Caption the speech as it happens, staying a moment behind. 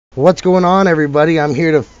What's going on, everybody? I'm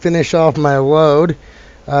here to finish off my load.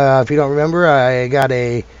 If you don't remember, I got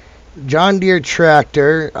a John Deere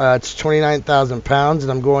tractor. It's 29,000 pounds,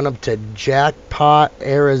 and I'm going up to Jackpot,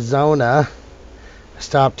 Arizona. I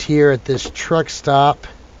stopped here at this truck stop.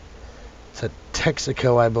 It's a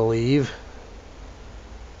Texaco, I believe.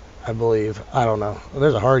 I don't know. Well,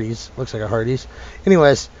 there's a Hardee's. Looks like a Hardee's.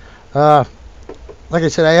 Anyways, like I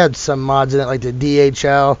said, I had some mods in it, like the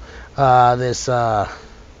DHL,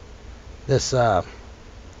 this Exxon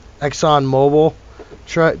Mobil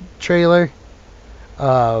trailer.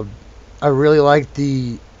 I really like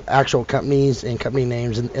the actual companies and company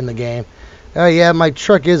names in the game. Yeah, my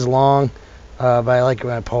truck is long, but I like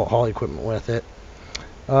when I haul equipment with it.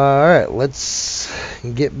 Alright, let's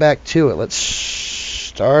get back to it. Let's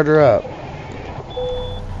start her up.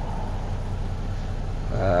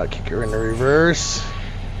 Kick her into reverse.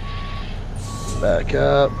 Back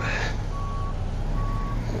up.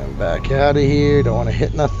 And back out of here. Don't want to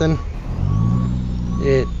hit nothing.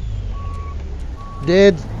 It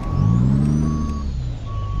did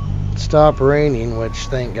stop raining, which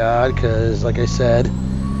thank God, because like I said,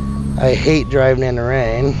 I hate driving in the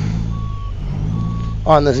rain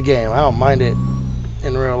on this game. I don't mind it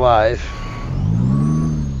in real life.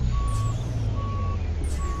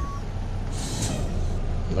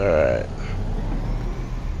 Alright.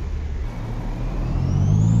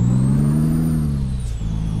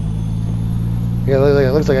 Yeah,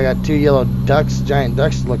 it looks like I got two yellow ducks, giant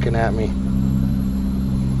ducks looking at me.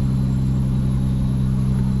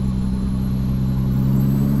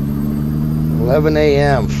 $11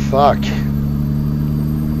 a.m. Fuck.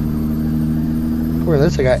 According to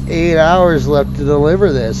this, I got 8 hours left to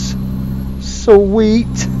deliver this. Sweet.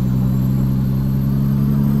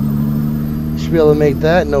 Should be able to make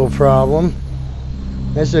that no problem.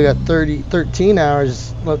 I still got 13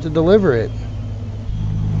 hours left to deliver it.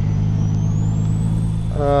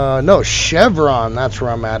 No, Chevron. That's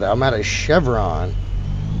where I'm at. I'm at a Chevron.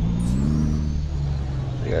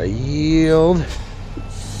 I gotta yield.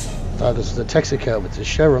 Thought this was a Texaco, but it's a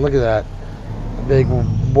Chevron. Look at that. A big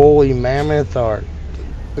woolly mammoth. Or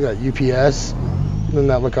look at that UPS. Doesn't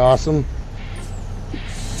that look awesome?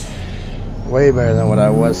 Way better than what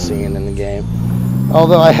I was seeing in the game.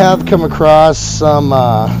 Although I have come across some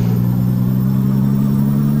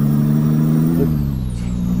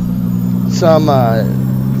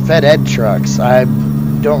Fed Ed trucks. I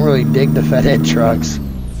don't really dig the Fed Ed trucks,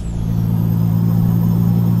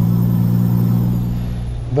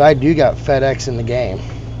 but I do got FedEx in the game.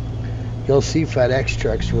 You'll see FedEx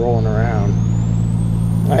trucks rolling around.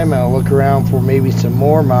 I'm gonna look around for maybe some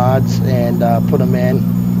more mods and put them in,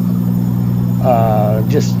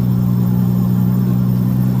 just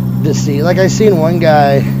to see. Like I seen one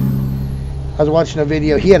guy, I was watching a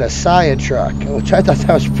video, he had a Saya truck, which I thought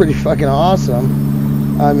that was pretty fucking awesome.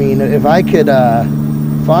 I mean, if I could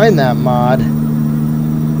find that mod,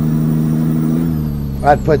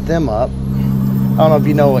 I'd put them up. I don't know if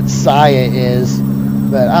you know what Saya is,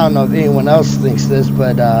 but I don't know if anyone else thinks this,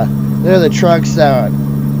 but they're the trucks that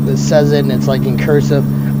says it and it's like in cursive.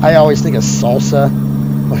 I always think of salsa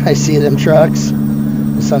when I see them trucks.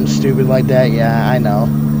 Something stupid like that, yeah, I know.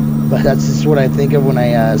 But that's just what I think of when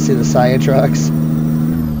I see the Saya trucks.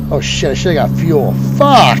 Oh shit, I should have got fuel.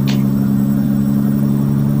 Fuck!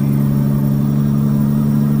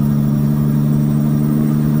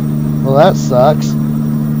 Well, that sucks.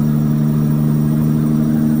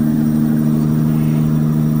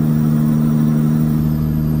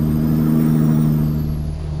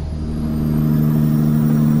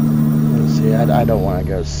 Let's see, I don't want to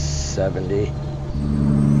go 70.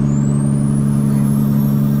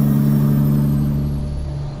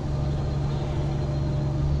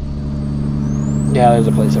 Yeah, there's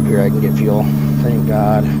a place up here I can get fuel. Thank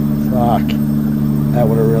God. Fuck. That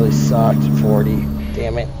would have really sucked. 40.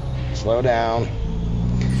 Damn it. Slow down.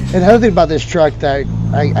 And the other thing about this truck that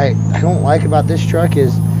I don't like about this truck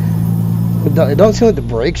is it don't seem like the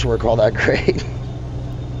brakes work all that great.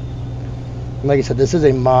 Like I said, this is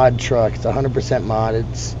a mod truck. It's 100% mod.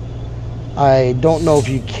 I don't know if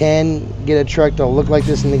you can get a truck that'll look like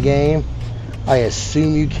this in the game. I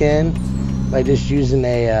assume you can by just using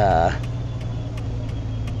a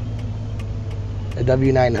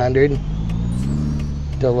W900.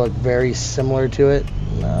 They'll look very similar to it.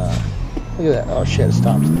 Look at that. Oh shit, it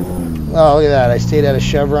stopped. Oh, look at that. I stayed at a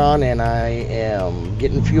Chevron and I am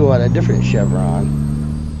getting fuel at a different Chevron.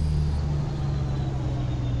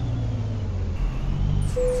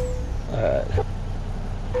 Alright.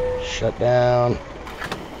 Shut down.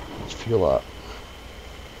 Let's fuel up.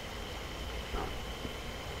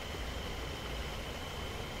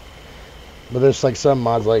 But there's like some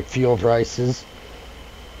mods like fuel prices.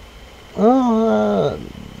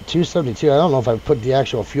 272. I don't know if I put the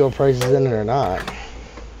actual fuel prices in it or not.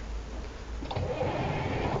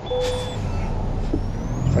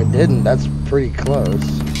 If I didn't, that's pretty close.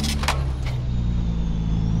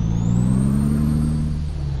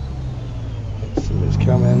 Somebody's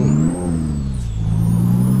coming.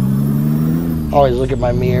 Always look at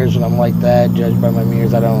my mirrors when I'm like that. Judge by my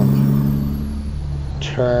mirrors. I don't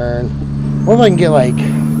turn. What if I can get like,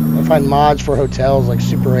 I find mods for hotels like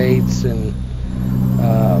Super 8s and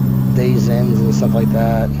Days Inns and stuff like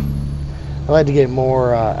that. I like to get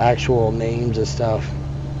more actual names and stuff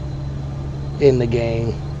in the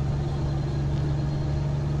game.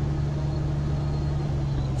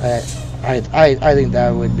 I think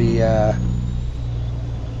that would be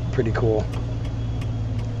pretty cool.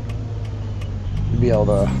 Be able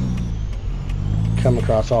to come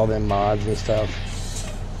across all them mods and stuff.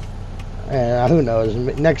 And who knows,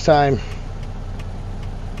 next time,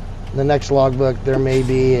 the next logbook, there may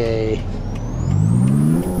be a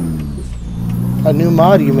new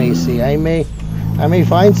mod you may see. I may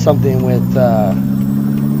find something with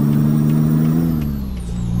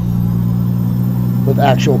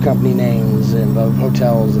actual company names and of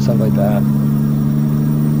hotels and stuff like that.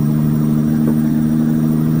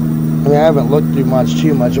 I mean, I haven't looked through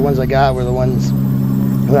too much. The ones I got were the ones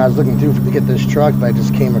when I was looking through to get this truck that I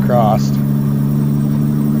just came across.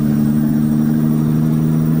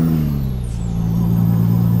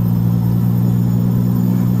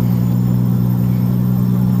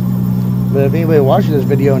 But if anybody watching this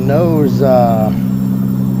video knows of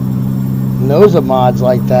mods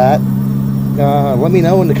like that, let me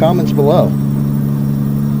know in the comments below.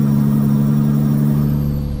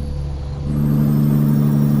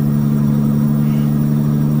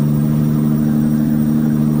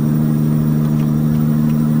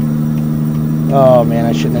 Oh man,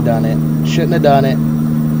 I shouldn't have done it. Shouldn't have done it.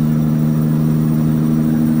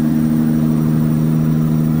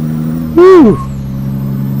 Woo!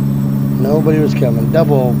 Nobody was coming.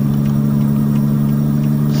 Double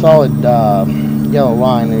solid yellow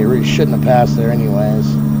line. They really shouldn't have passed there anyways.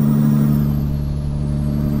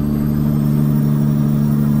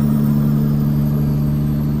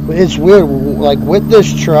 But it's weird, like with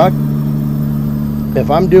this truck, if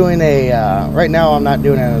I'm doing a, right now I'm not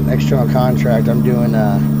doing an external contract, I'm doing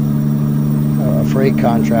a freight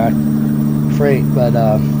contract, but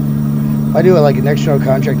if I do it like an external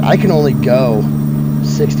contract, I can only go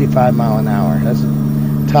 65 mile an hour. That's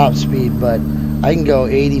top speed, but I can go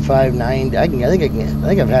 85, 90, I think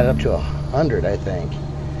I've had it up to 100, I think.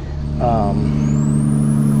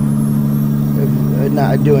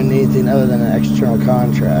 Not doing anything other than an external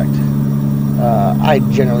contract. I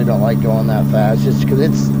generally don't like going that fast, just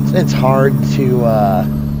because it's hard to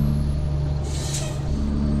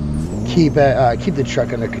keep the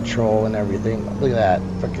truck under control and everything. Look at that,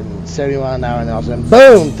 fucking 70 mile an hour, and then all of a sudden,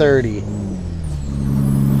 boom, 30.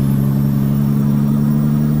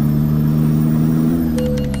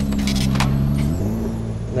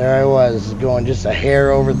 There I was, going just a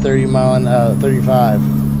hair over 35,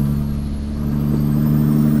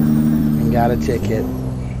 and got a ticket.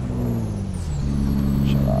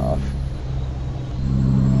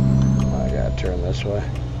 Turn this way.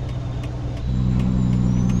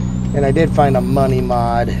 And I did find a money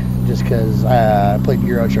mod just because I played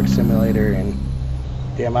Euro Truck Simulator, and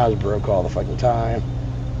damn, I was broke all the fucking time.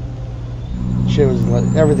 Shit was,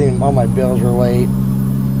 everything, all my bills were late.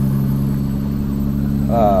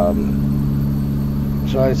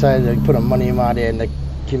 So I decided to put a money mod in to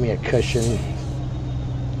give me a cushion,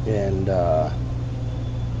 and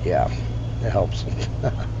yeah, it helps.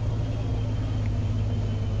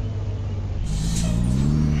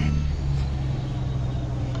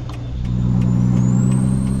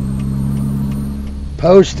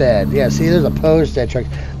 Posted. Yeah, see, there's a Posted truck.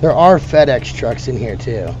 There are FedEx trucks in here,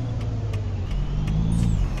 too.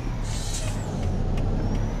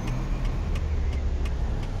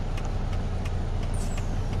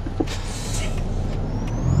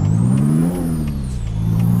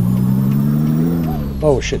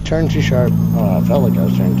 Oh, shit, turn too sharp. Oh, I felt like I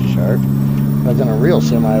was turning too sharp. If I was in a real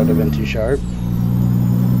semi, I would have been too sharp.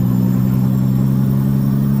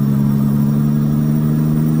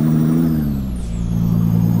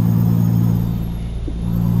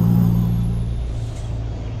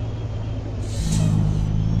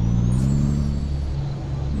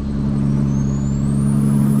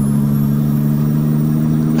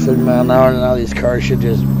 Mile an hour, and now these cars should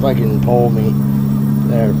just fucking pull me.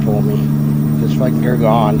 There, pull me. Just fucking, you're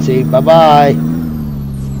gone. See, bye bye.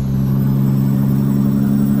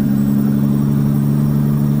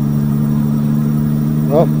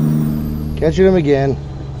 Oh, catching him again.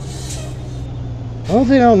 I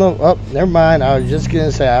don't know. Oh, never mind. I was just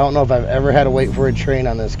gonna say I don't know if I've ever had to wait for a train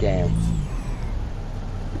on this game.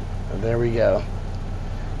 But there we go.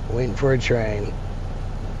 Waiting for a train.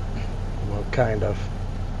 Well, kind of.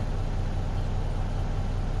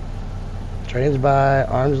 Train's by.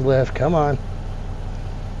 Arms lift. Come on.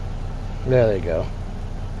 There they go.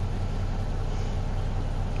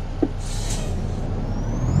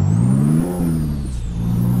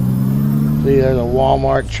 See, there's a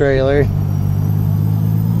Walmart trailer.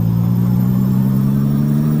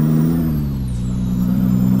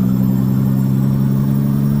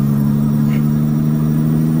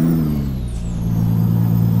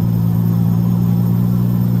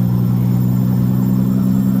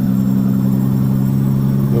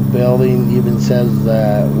 The building even says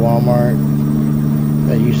that Walmart.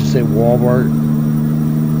 That used to say Walmart.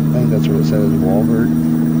 I think that's what it says, Walmart.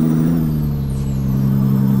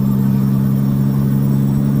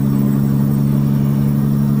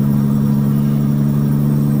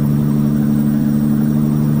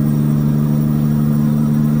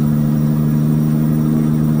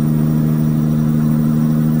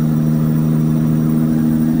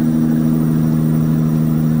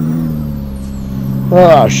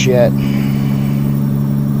 Oh, shit.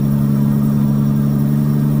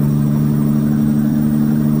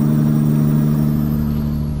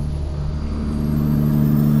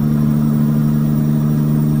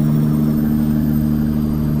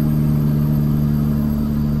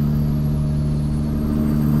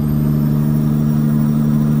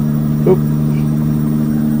 Oop.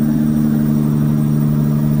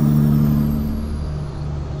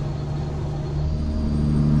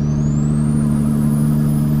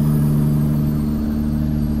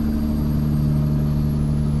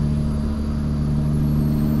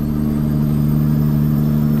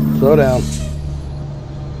 Slow down.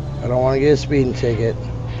 I don't want to get a speeding ticket.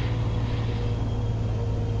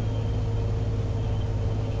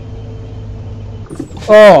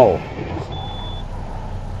 Oh!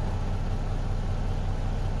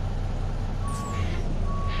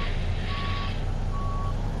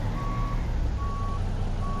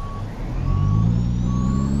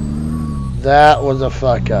 That was a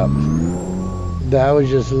fuck up. That was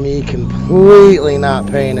just me completely not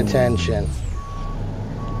paying attention.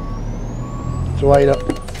 That's why you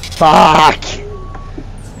don't... Fuck!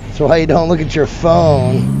 That's why you don't look at your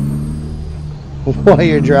phone while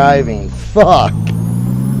you're driving. Fuck!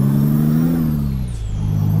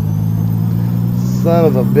 Son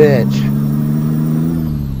of a bitch.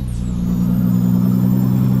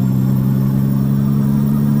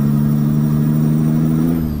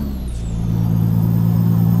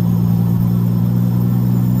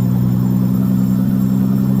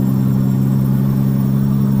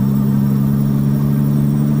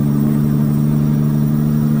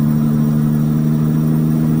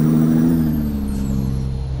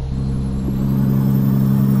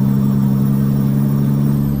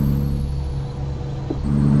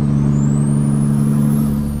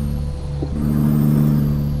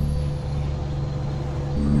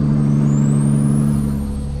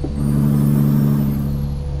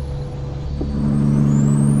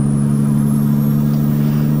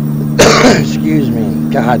 Excuse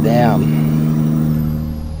me. God damn.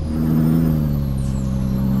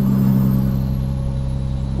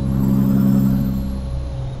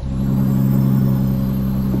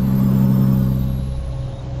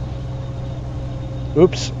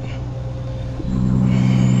 Oops.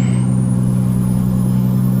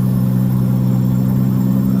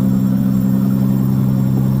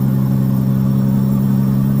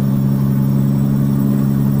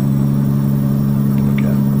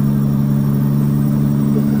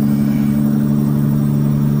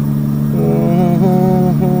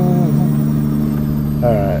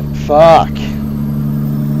 Fuck. Be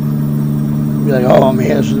like, oh man,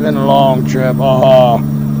 this has been a long trip. Oh,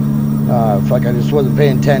 fuck, I just wasn't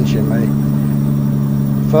paying attention. My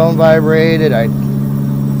phone vibrated. I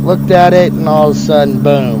looked at it, and all of a sudden,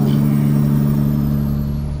 boom.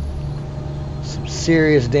 Some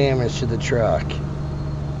serious damage to the truck.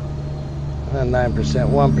 9%,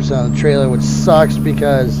 1% on the trailer, which sucks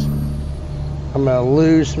because I'm going to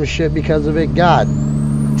lose some shit because of it. God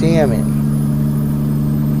damn it.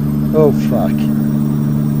 Oh, fuck.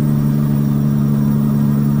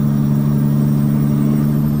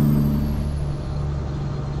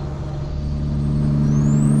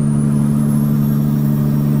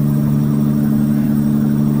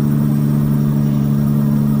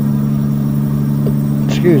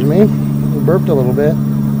 Excuse me. I burped a little bit.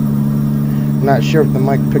 I'm not sure if the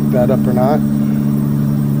mic picked that up or not.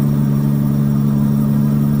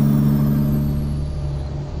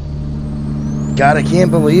 God, I can't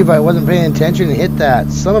believe I wasn't paying attention and hit that.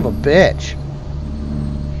 Son of a bitch.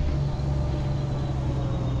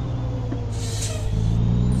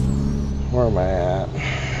 Where am I at?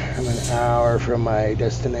 I'm an hour from my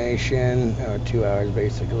destination. Oh, 2 hours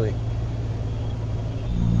basically.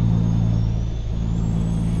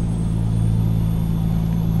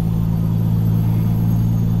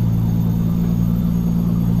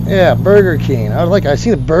 Yeah, Burger King. I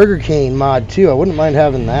seen a Burger King mod too. I wouldn't mind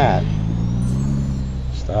having that.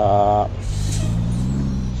 Stop.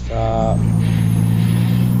 Stop.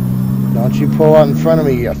 Don't you pull out in front of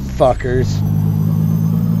me, you fuckers.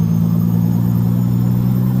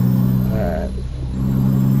 Alright.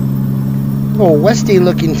 Oh, Westy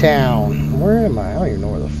looking town. Where am I? I don't even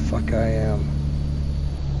know where the fuck I am.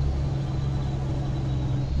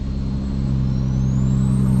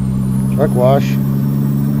 Truck wash.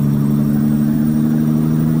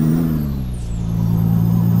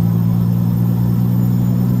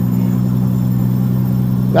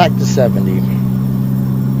 Back to 70.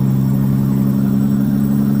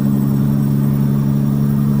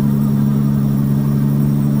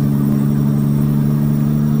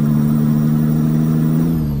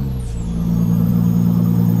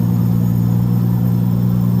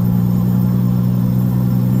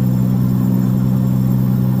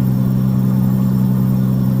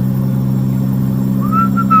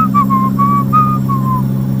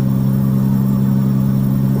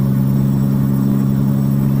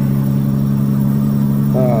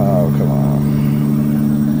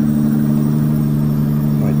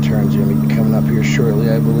 Shortly,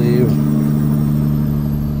 I believe.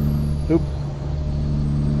 Oop.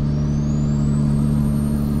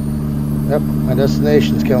 Yep, my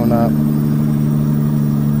destination's coming up.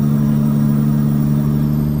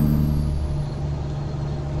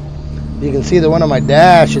 You can see the one on my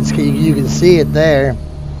dash. You can see it there.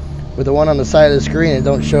 With the one on the side of the screen, it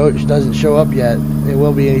doesn't show up yet. It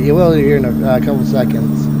will here in a couple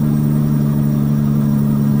seconds.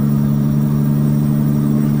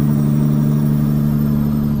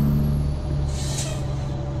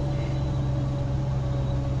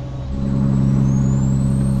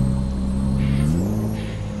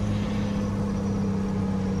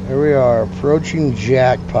 Here we are, approaching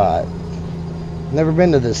Jackpot. Never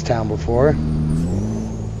been to this town before.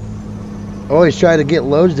 Always try to get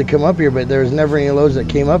loads to come up here, but there was never any loads that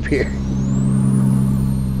came up here.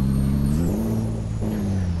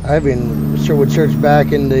 I've been would search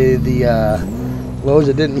back into the loads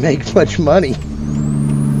that didn't make much money,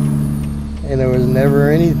 and there was never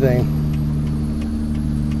anything.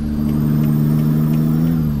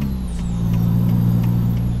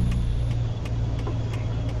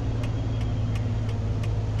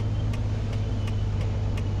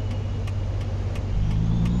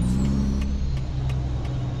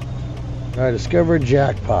 I discovered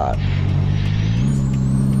Jackpot.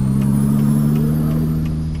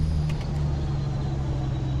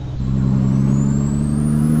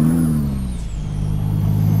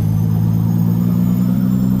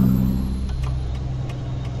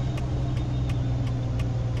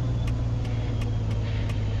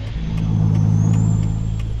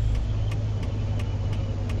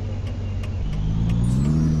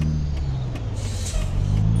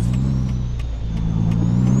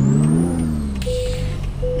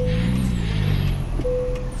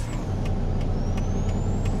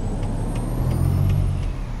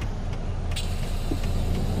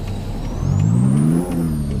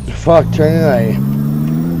 Fuck, I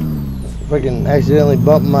fucking accidentally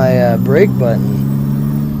bumped my brake button.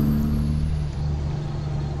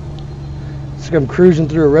 It's like I'm cruising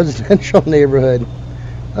through a residential neighborhood.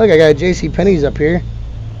 Look, I got JCPenney's up here.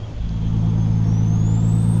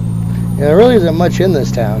 Yeah, there really isn't much in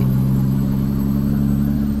this town.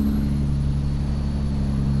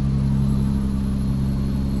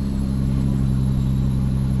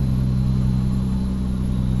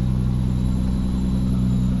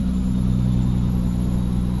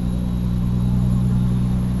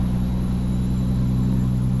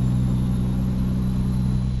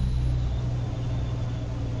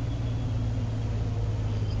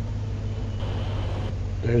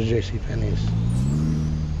 There's JCPenney's.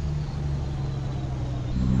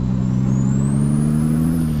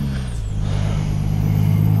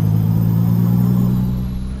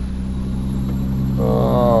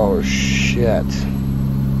 Oh shit.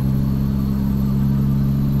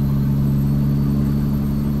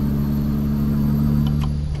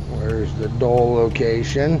 Where's the Dole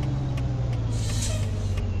location?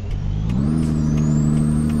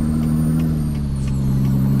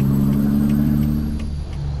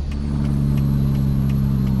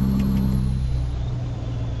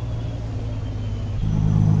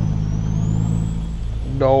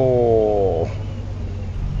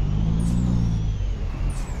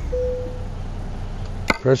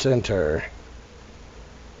 Press enter.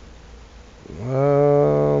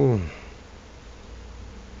 Oh,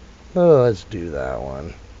 let's do that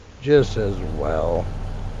one. Just as well.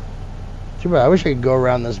 Too bad. I wish I could go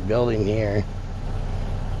around this building here.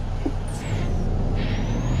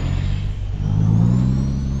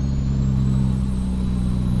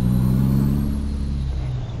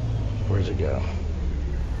 Where's it go?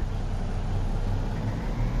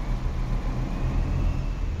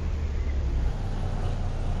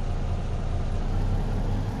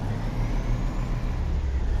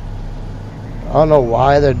 I don't know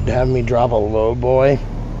why they're having me drop a load boy.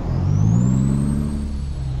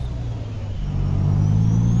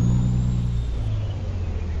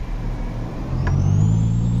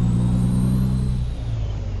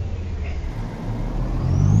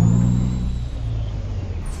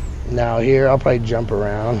 Now here, I'll probably jump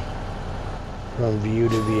around from view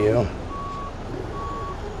to view.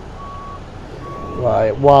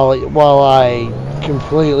 While I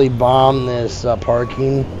completely bomb this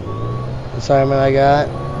parking assignment I got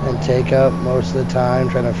and take up most of the time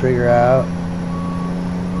trying to figure out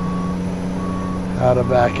how to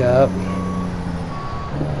back up.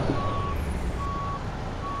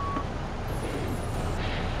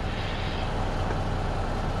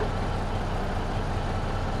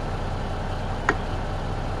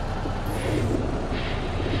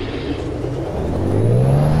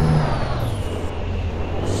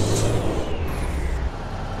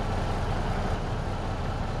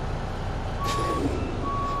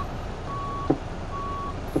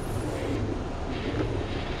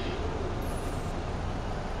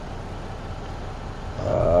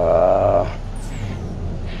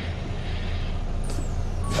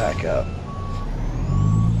 Back up.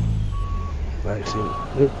 Right, see.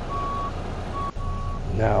 Oop.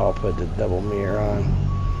 Now I'll put the double mirror on.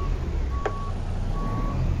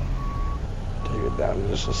 Take it down to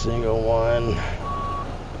just a single one.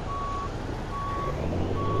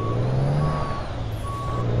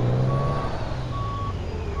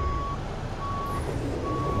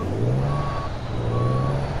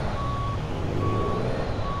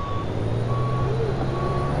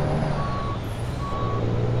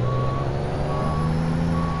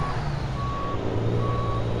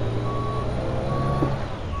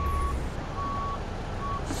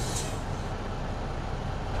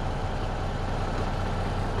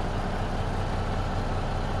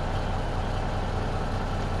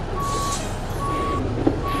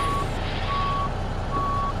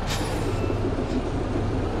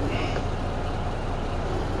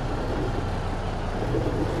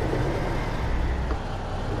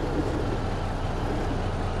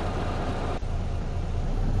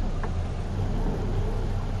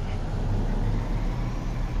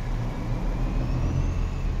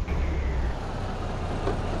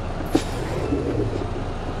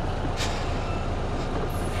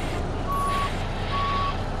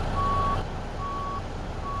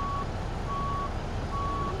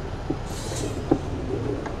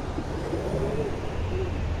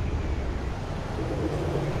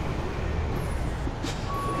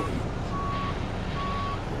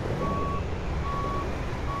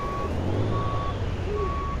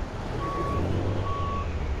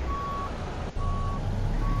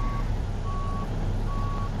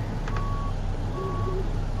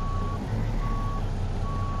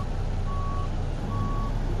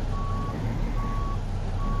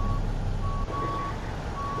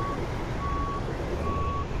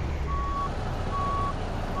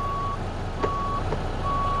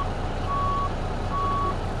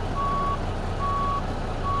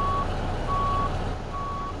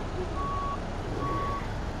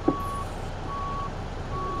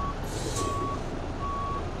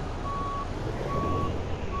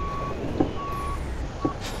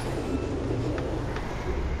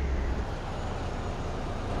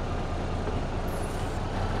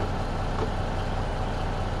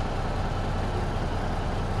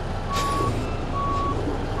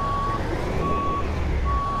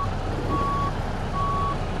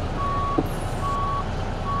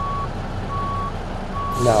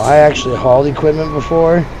 No, I actually hauled equipment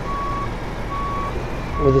before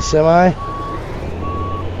with a semi.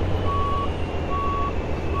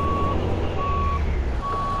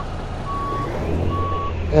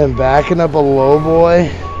 And backing up a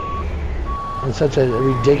lowboy in such a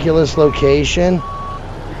ridiculous location,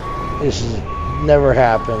 this never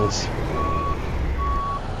happens.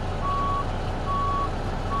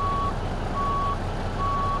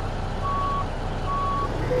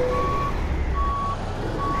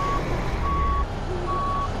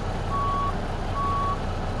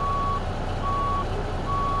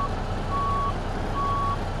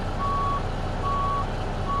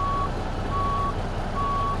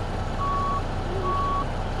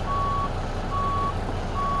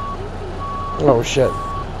 Oh shit.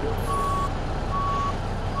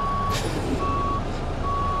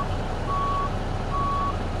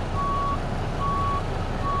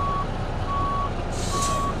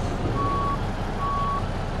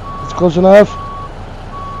 It's close enough.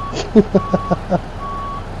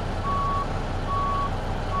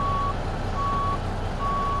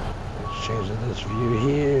 Let's change this view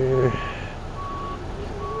here.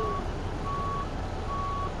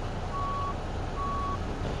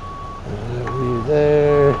 That view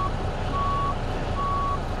there.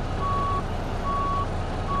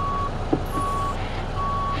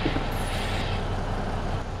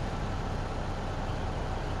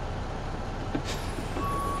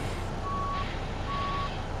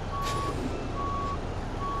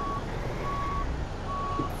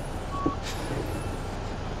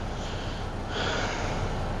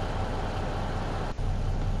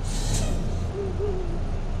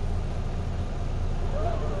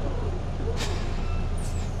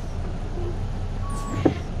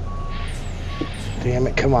 Damn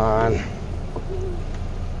it, come on. I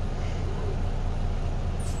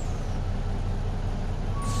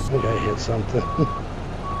think I hit something.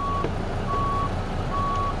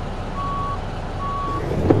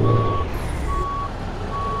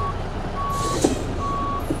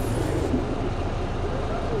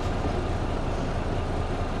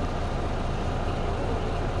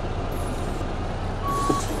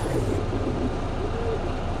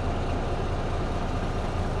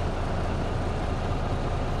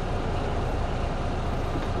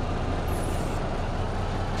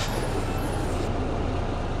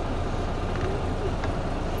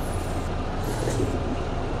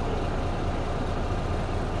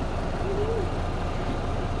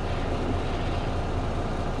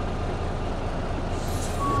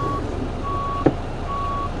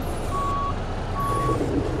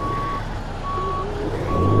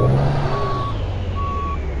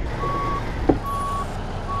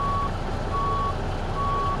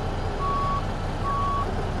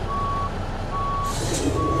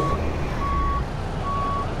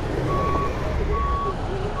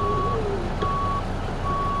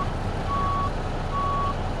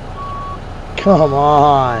 Come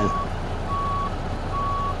on.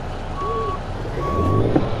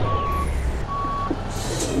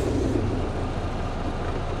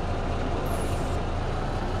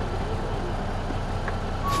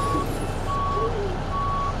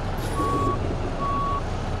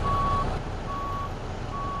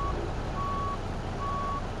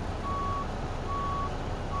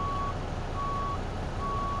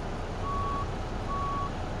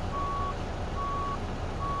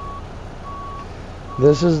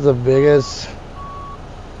 This is the biggest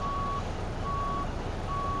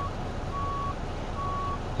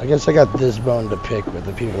I guess I got this bone to pick with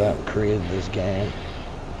the people that created this game.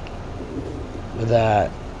 That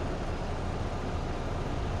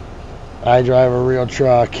I drive a real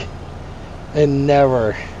truck and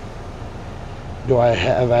never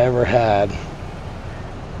have I ever had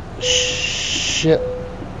shit.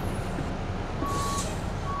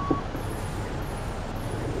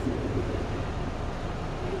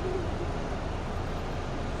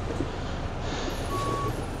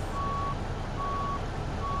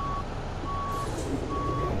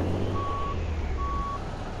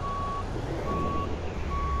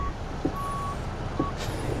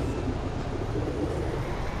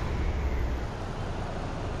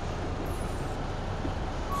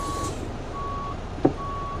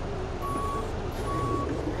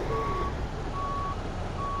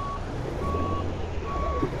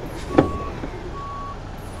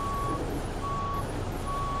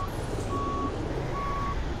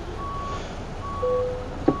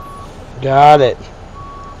 Got it.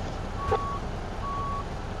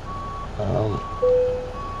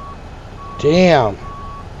 Damn.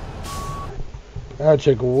 That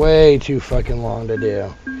took way too fucking long to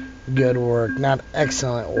do. Good work, not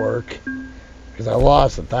excellent work. Because I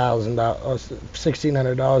lost $1,000,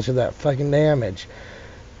 $1,600 for that fucking damage.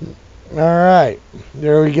 Alright,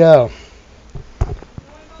 there we go.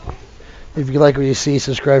 If you like what you see,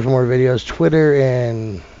 subscribe for more videos. Twitter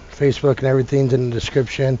and Facebook and everything's in the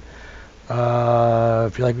description.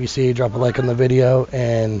 If you like what you see, drop a like on the video,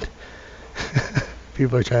 and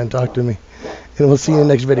people are trying to talk to me. And we'll see you in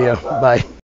the next video. Bye.